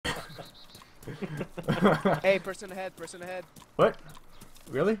Hey, person ahead, person ahead. What?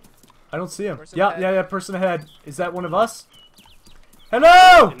 Really? I don't see him. Person Yeah, ahead. yeah, person ahead. Is that one of us?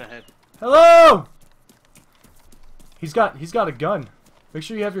 Hello! In the head. Hello! He's got a gun. Make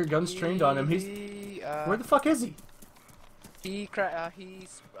sure you have your guns trained on him. He's where the fuck is he? He's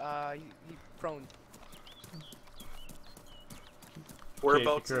prone.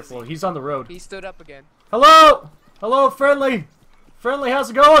 Whereabouts be is careful. he? He's on the road. He stood up again. Hello! Hello, friendly! Friendly, how's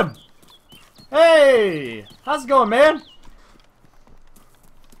it going? Hey! How's it going, man?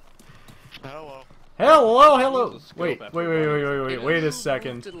 Hello. Hello, hello! Jesus, Wait, go back wait, to wait, the wait, body. wait, wait, Can wait you a move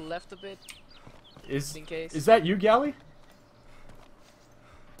second. to the left a bit, Is in case. that you, Gally?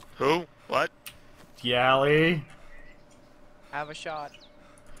 Who? What? Gally. Have a shot.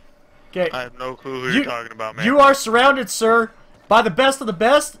 Okay, I have no clue who you're talking about, man. you are surrounded, sir, by the best of the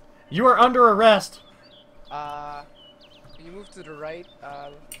best. You are under arrest. Can you move to the right?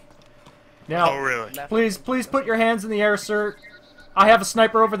 Now, Oh, really? Left. please put your hands in the air, sir. I have a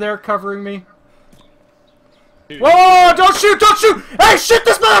sniper over there covering me. Dude, Whoa! Don't shoot! Don't shoot! Hey, shoot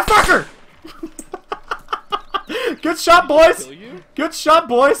this motherfucker! Good shot, boys. Kill you? Good shot,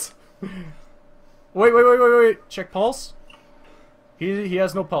 boys. Wait. Check pulse. He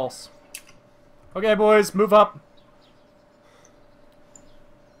has no pulse. Okay, boys, move up.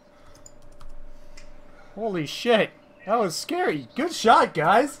 Holy shit. That was scary. Good shot,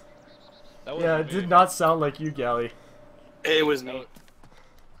 guys. That was Yeah, it did not sound like you, Gally. It was me.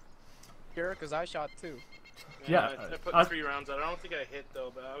 Sure, because I shot too. Yeah, I put I- 3 rounds out. I don't think I hit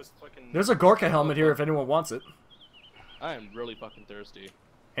though, but I was fucking. There's a Gorka helmet here if anyone wants it. I am really fucking thirsty.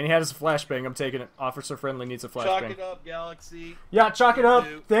 And he has a flashbang. I'm taking it. Officer Friendly needs a Chalk flashbang. it up, Galaxy. Yeah, chalk it up.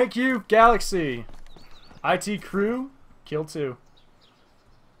 Two. Thank you, Galaxy. IT crew, kill 2.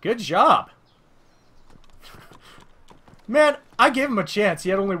 Good job. Man, I gave him a chance. He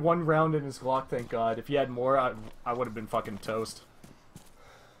had only 1 round in his Glock, thank God. If he had more, I would have been fucking toast.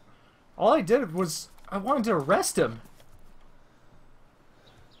 All I did was, I wanted to arrest him.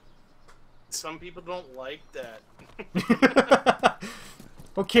 Some people don't like that.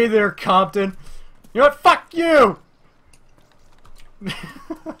 Okay there, Compton. You know what? Fuck you!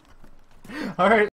 Alright.